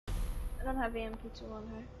I don't have EMP2 on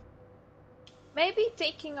her. Maybe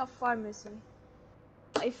taking off pharmacy.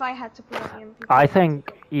 If I had to put on EMP2. I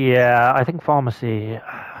think, yeah, I think pharmacy.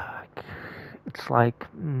 It's like,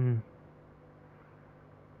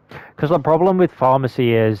 because the problem with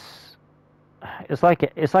pharmacy is, it's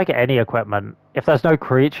like any equipment. If there's no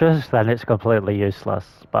creatures, then it's completely useless.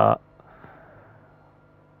 But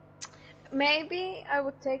maybe I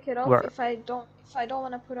would take it off we're, if I don't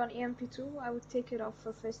want to put on EMP2. I would take it off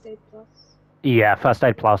for first aid plus. yeah, first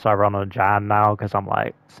aid plus I run on Jan now because I'm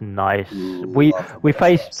like, it's nice. Ooh, We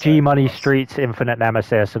faced G Money Streets Infinite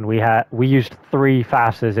Nemesis and we used 3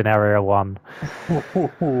 FASs in Area 1.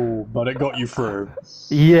 But it got you through.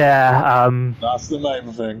 Yeah, That's the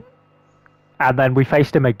main thing. and then we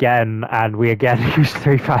faced him again, and we again used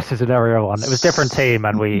 3 FASs in Area 1. It was a different team,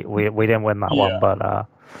 and we didn't win that one, but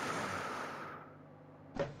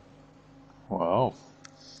Well,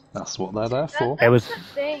 that's what they're there for. That's the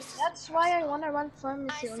thing. That's why I want to run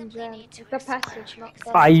pharmacy on Jan. The passive, not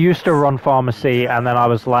the... I used to run pharmacy, and then I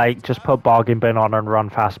was like, just put bargain bin on and run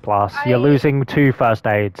fast plus. You're losing 2 first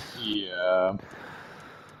aids. Yeah.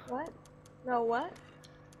 What? No, what?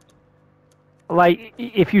 Like,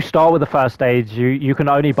 if you start with the first aids, you can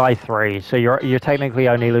only buy 3, so you're technically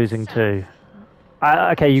only losing 2.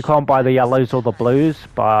 Okay, you can't buy the yellows or the blues,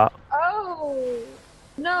 but... Oh!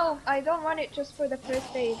 No, I don't run it just for the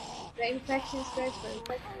first aid. The infection starts for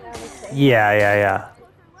infection. Yeah.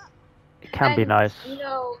 It can be nice. You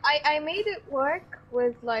know, I made it work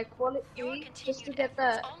with like quality 3 just to get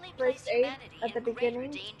the first aid at the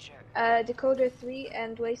beginning. Decoder 3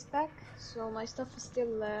 and waste pack, so my stuff is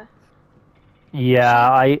still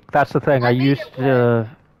Yeah, that's the thing. I used to.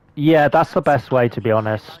 Yeah, that's the best way, to be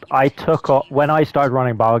honest. I took off when I started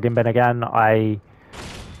running bargain bin again.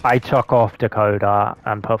 I took off decoder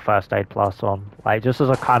and put first aid plus on, like just as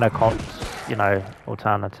a kind of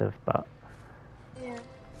alternative. But yeah.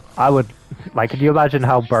 I would like. Could you imagine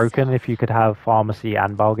how broken if you could have pharmacy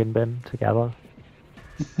and bargain bin together?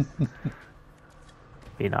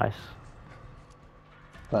 Be nice.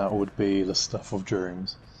 That would be the stuff of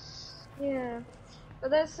dreams. Yeah, but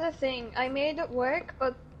that's the thing. I made it work,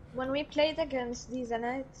 but when we played against these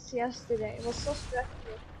Anites yesterday, it was so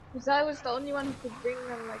stressful. Because I was the only one who could bring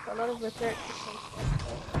them like a lot of repair kits and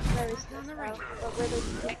stuff. So very stressed out. But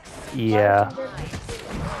really, yeah.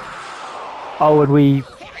 Oh, and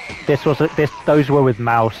those were with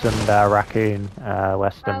Mouse and Raccoon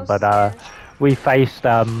Western, Mouse, but yeah. we faced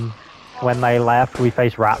when they left, we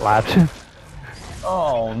faced Rat Labs.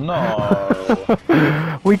 Oh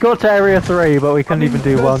no! We got to Area 3, but we couldn't even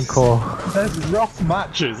do one core. There's rough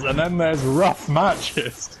matches, and then there's rough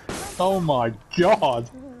matches. Oh my god!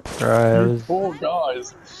 Right, Poor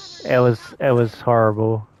guys. It was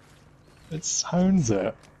horrible. It sounds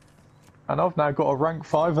it. And I've now got a rank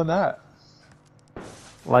 5 in that.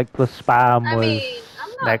 Like the spam was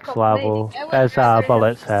next level. There's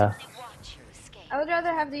bullets here. I would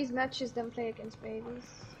rather have these matches than play against babies.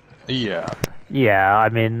 Yeah. Yeah, I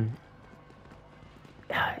mean,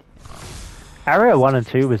 Area 1 and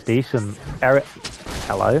 2 was decent.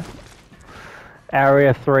 Hello.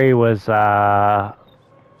 Area 3 was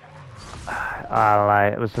I don't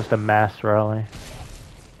know, it was just a mess, really.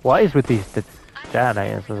 What is with these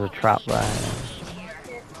detonators? There's a trap there.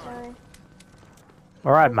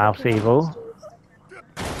 Alright, Mouse Evil.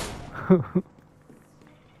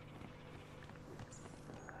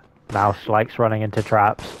 Mouse likes running into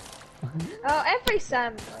traps. Oh, every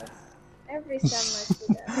Sam does. Every Sam likes to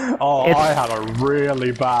do that. Oh, I had a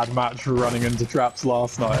really bad match running into traps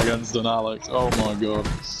last night against an Alex. Oh my god.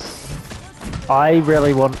 I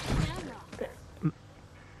really want...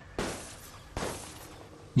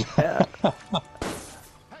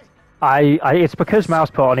 it's because Mouse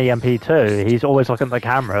put on EMP2. He's always looking at the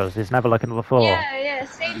cameras. He's never looking at the floor. Yeah,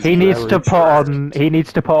 same. He needs to put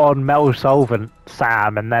on metal solvent,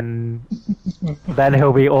 Sam, and then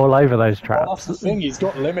he'll be all over those traps. Well, that's the thing. He's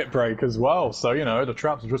got limit break as well, so you know the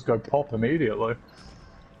traps will just go pop immediately.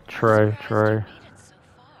 True.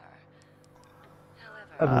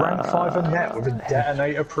 And rank 5 in net with a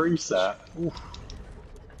detonator preset. Oof.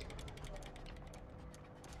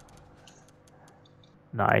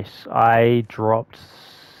 Nice. I dropped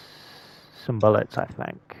some bullets, I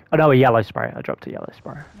think. Oh no, a yellow spray. I dropped a yellow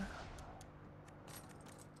spray.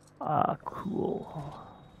 Cool.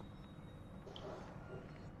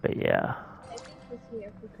 But yeah.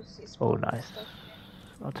 Oh, nice.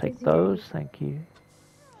 I'll take those, thank you.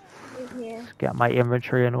 Let's get my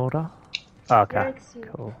inventory in order. Okay,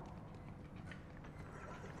 cool.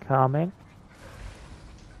 Coming.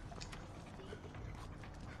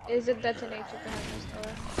 Is it detonator behind this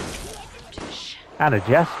door? And a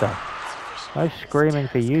jester. No screaming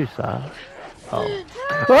for you, sir. Oh.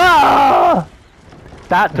 Ah!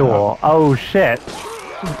 That door. Oh shit.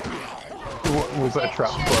 Was it a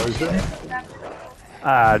trap frozen?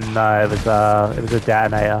 No, it was a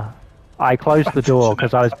detonator. I closed the door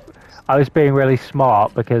because I was being really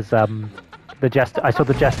smart because I saw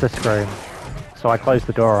the jester scream, so I closed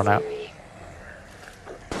the door on it.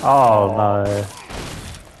 Oh no.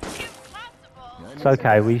 It's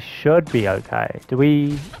okay, we should be okay. Do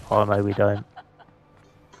we? Oh no, we don't.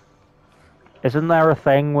 Isn't there a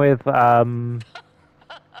thing with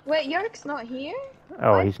Wait, Yorick's not here?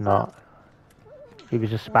 Oh, I he's thought- not. He was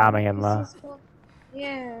just spamming in this there. is what-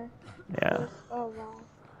 Yeah. Yeah. Oh wow.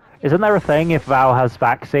 Isn't there a thing if Val has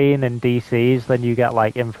vaccine in DCs, then you get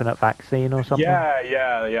like infinite vaccine or something?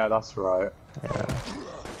 Yeah, that's right.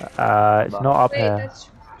 It's not up Wait, here. that's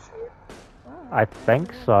true. Oh. I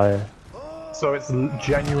think so. So it's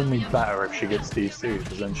genuinely better if she gets DC,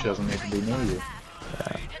 because then she doesn't need to be near you.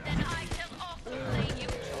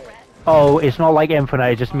 Oh, it's not like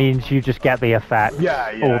infinite. It just means you just get the effect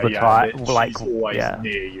all the time. Like, she's always yeah.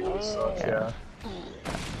 near you as such, yeah.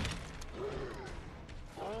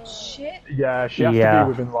 Shit. Yeah, she has to Yeah. be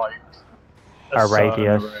within like A certain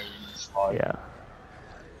radius. range, like, Yeah.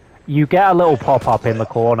 You get a little pop-up in the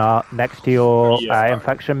corner next to your Yeah.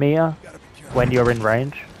 infection meter when you're in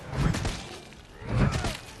range.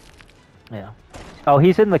 Yeah. Oh,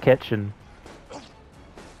 he's in the kitchen.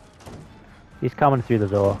 He's coming through the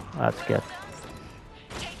door. That's good.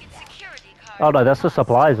 Oh no, that's the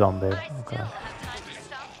supply zombie. Okay.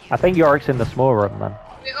 I think Yorick's in the small room then.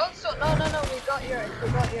 We also no, we got Yorick. We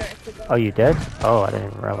got Yorick. We got Oh, you did? Oh, I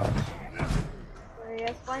didn't even realize.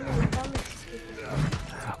 Yes, finally found it.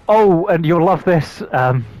 Oh, and you'll love this,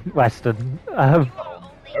 Weston.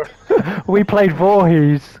 We played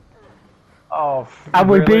Voorhees. Oh, And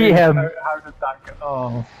we beat him. How did that go?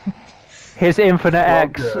 Oh. His Infinite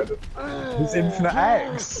X. Good. His Infinite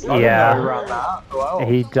X. I Yeah. didn't know around that. Well,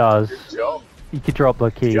 He does. good job. You could drop the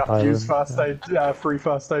Do key. you have to use Tyler. free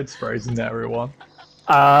first aid sprays in everyone?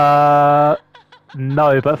 No,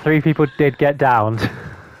 but 3 people did get downed in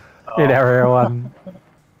Oh. Area 1.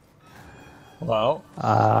 Well,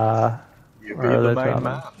 you be where the are they main from?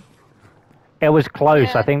 man. It was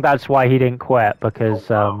close. Yeah. I think that's why he didn't quit, because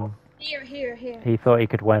Here. he thought he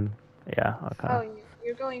could win. Yeah, okay. Oh,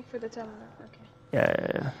 you're going for the terminal. Okay.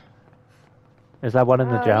 Yeah. Is that one in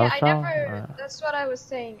the jail Yeah, I cell? never. That's what I was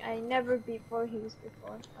saying. I never beat Voorhees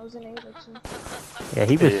before. I wasn't able to. Yeah,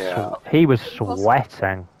 he was. Yeah. He was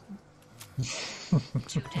sweating.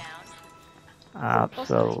 Impossible.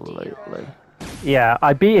 Absolutely. Yeah,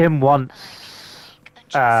 I beat him once.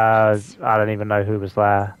 I don't even know who was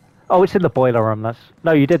there. Oh, it's in the boiler room.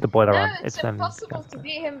 No, you did the boiler No, room. it's in. impossible to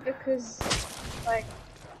beat him because, like,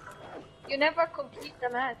 you never complete the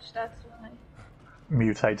match. That's why.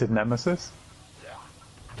 Mutated Nemesis?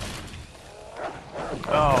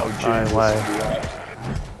 Oh, No Jesus. way.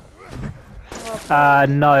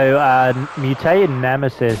 No. Mutated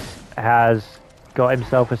Nemesis has got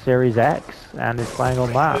himself a Series X and is playing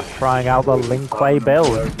on that, trying out the Cray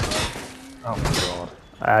build. Oh my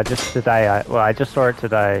god. Just today. I just saw it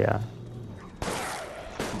today. Yeah.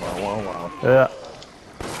 Wow. Yeah.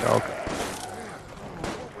 Okay.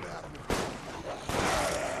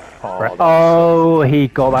 Oh, he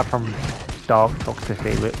got that from Dark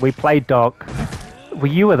Toxicity. We played Dark.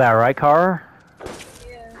 You were there, right, Cara?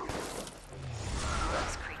 Yeah.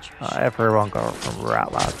 Everyone got it from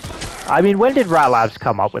Rat Labs. I mean, when did Rat Labs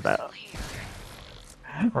come up with it?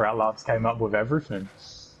 Rat Labs came up with everything.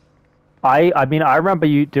 I mean, I remember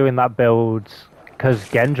you doing that build because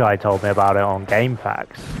Genjai told me about it on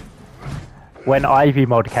GameFAQs. When Ivy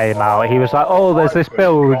mod came out, he was like, "Oh, there's this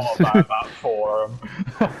build." Forgot about that forum.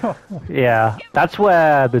 Yeah, that's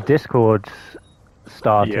where the Discord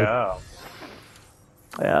started. Yeah.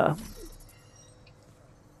 Yeah.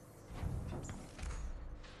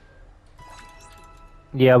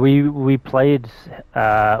 Yeah, we played.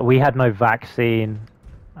 We had no vaccine,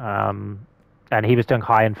 and he was doing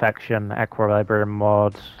high infection equilibrium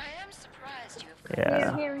mods.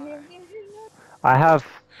 Yeah, Here. I have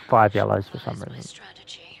 5 yellows for some reason.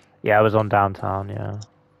 Yeah, I was on downtown. Yeah.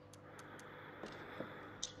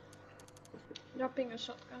 Dropping a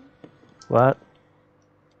shotgun. What?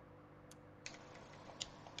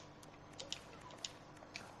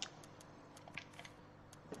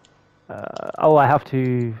 Oh, I have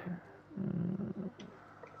to.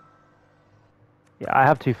 Yeah, I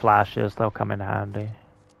have 2 flashes. They'll come in handy.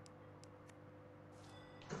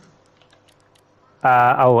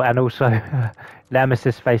 Oh, and also,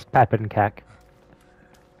 Nemesis faced Pep and Keck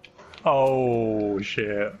Oh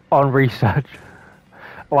shit. on research.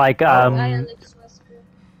 Like, Alex was good.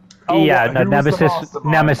 Oh, yeah, what? no, Who was the Nemesis.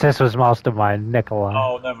 mastermind? Nemesis was mastermind. Nikolai.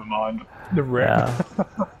 Oh, never mind. The rip. Yeah.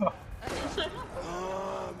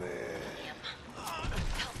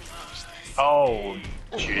 Oh,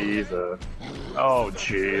 Jesus. Oh,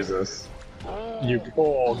 Jesus. You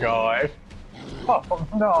poor guy. Oh,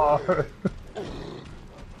 no.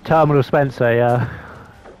 Terminal Spencer. Yeah.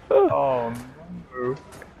 Oh, no.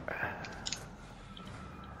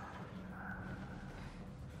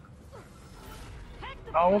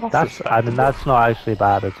 Oh, well, That's. I mean, that's not actually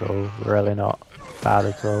bad at all. Really not bad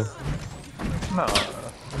at all. No.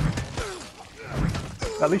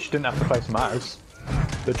 At least you didn't have to face Mouse.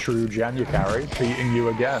 The true January beating you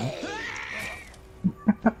again.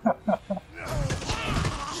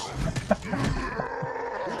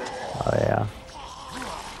 Oh yeah.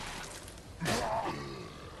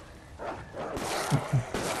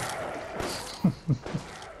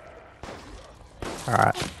 All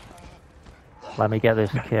right. Let me get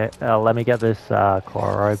this kit. Let me get this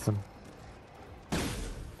core open.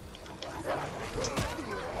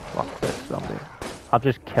 Fuck this zombie. I'm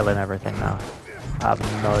just killing everything now. I have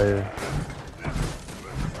no.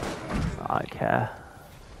 I don't care.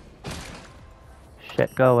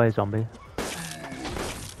 Shit, go away, zombie.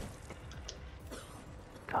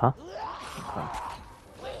 Huh?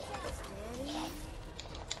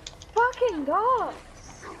 Fucking dogs!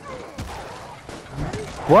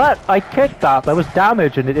 What? I kicked that. There was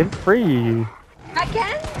damage and it didn't free you.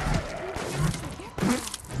 Again?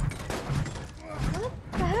 What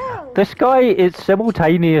the hell? This guy is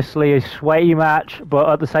simultaneously a sweaty match, but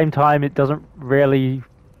at the same time, it doesn't really.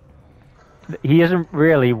 He isn't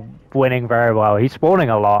really winning very well. He's spawning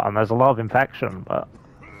a lot, and there's a lot of infection, but.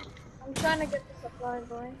 I'm trying to get the supply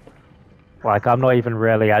boy. Like, I'm not even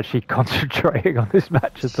really actually concentrating on this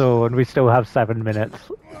match at all, and we still have 7 minutes.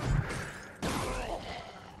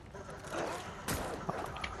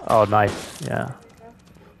 Oh, nice. Yeah.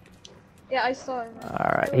 Yeah, I saw him.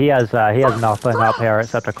 All right. He has nothing up here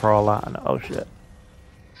except a crawler. And oh shit.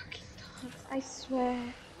 I swear.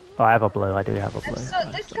 Oh, I have a blue. I do have a blue. So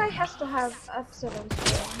this guy has to have absolute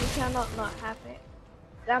skill. He cannot not have it.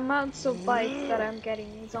 The amounts of bites that I'm getting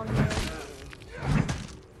is on me.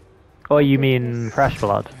 Oh, you mean fresh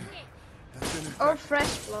blood? Or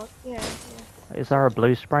fresh blood, yeah. Is there a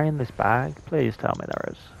blue spray in this bag? Please tell me there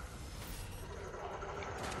is.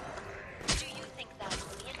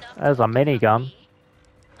 There's a minigun.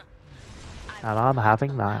 And I'm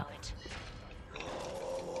having that.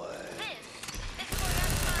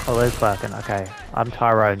 Oh, there's Birkin. Okay. I'm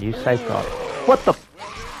Tyrone. You safeguard. What the?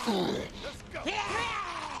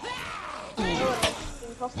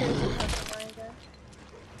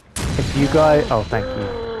 If you guys. Oh, thank you.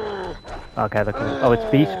 Okay, look. Oh, it's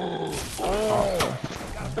beast. Oh.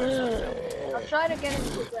 I'll try to get him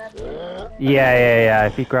to grab me. Yeah.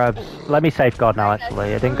 If he grabs. Let me safeguard now, actually.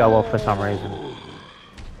 It didn't go off for some reason.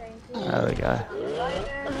 There we go.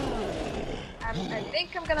 I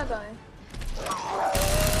think I'm gonna die.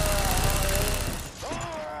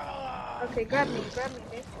 Okay, grab me, bitch, grab me.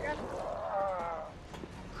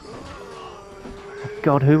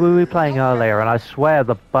 God, who were we playing earlier? And I swear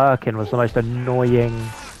the Birkin was the most annoying,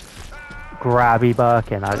 grabby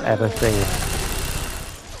Birkin I've ever seen.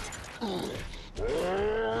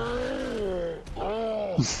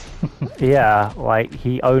 Yeah, like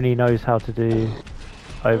he only knows how to do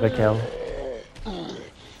overkill.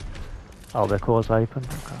 Oh, the core's open.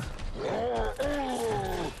 Okay.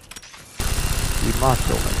 You must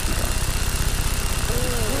almost be done.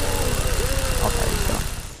 Okay, he's done.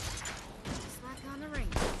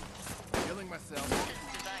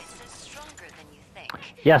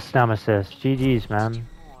 Yes, Nemesis. GG's, man.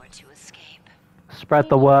 Spread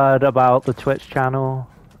the word about the Twitch channel.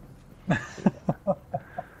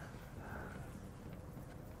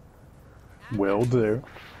 Will do.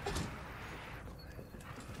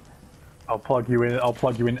 I'll plug you in. I'll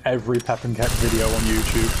plug you in every Pep and Keck video on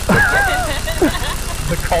YouTube.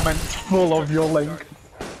 The comments full of your link.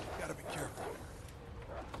 Gotta be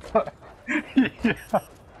careful. Yeah.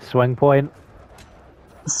 Swing point.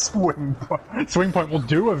 Swing Point. Swing Point will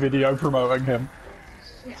do a video promoting him.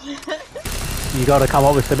 You gotta come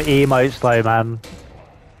up with some emotes though, man.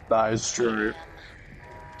 That is true.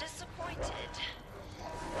 Disappointed.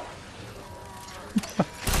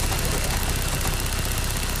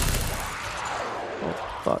 Oh,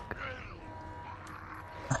 fuck.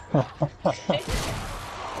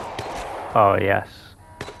 Oh, yes.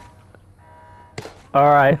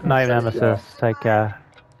 Alright, night Nemesis. Take care.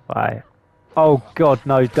 Bye. Oh god,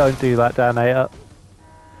 no, don't do that, Danator.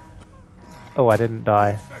 Oh, I didn't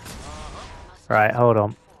die. Right, hold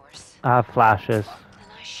on. I have flashes.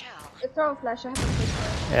 Throw a flash, I have a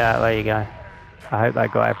flash. Yeah, there you go. I hope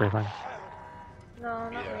that got everything. No,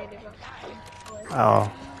 not really, but...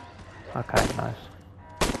 Oh. Okay, nice.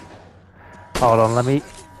 Hold on, let me...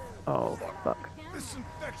 Oh, fuck.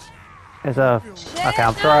 There's a... Okay,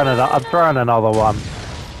 I'm throwing another one.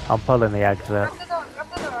 I'm pulling the exit. Grab the door, grab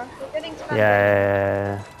the door. We're getting to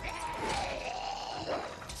Yeah.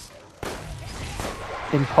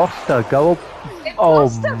 Imposter, go up. Oh,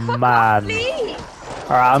 Imposter, man. please!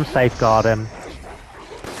 Alright, I'm safeguarding.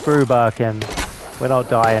 Screw Birkin. We're not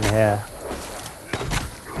dying here.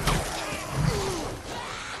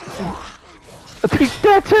 These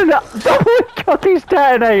detonators! Oh my god, these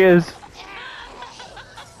detonators!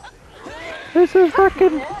 This is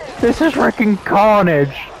freaking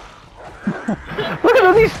carnage! Look at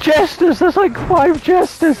all these jesters! There's like 5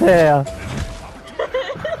 jesters here!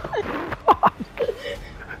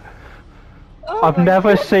 Oh I've my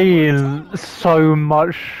never God. seen so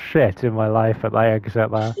much shit in my life at that exit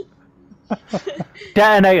there.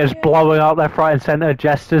 Detonators blowing up left, right and centre,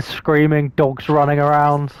 jesters screaming, dogs running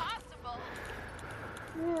around.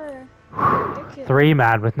 Yeah. 3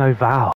 man with no valve.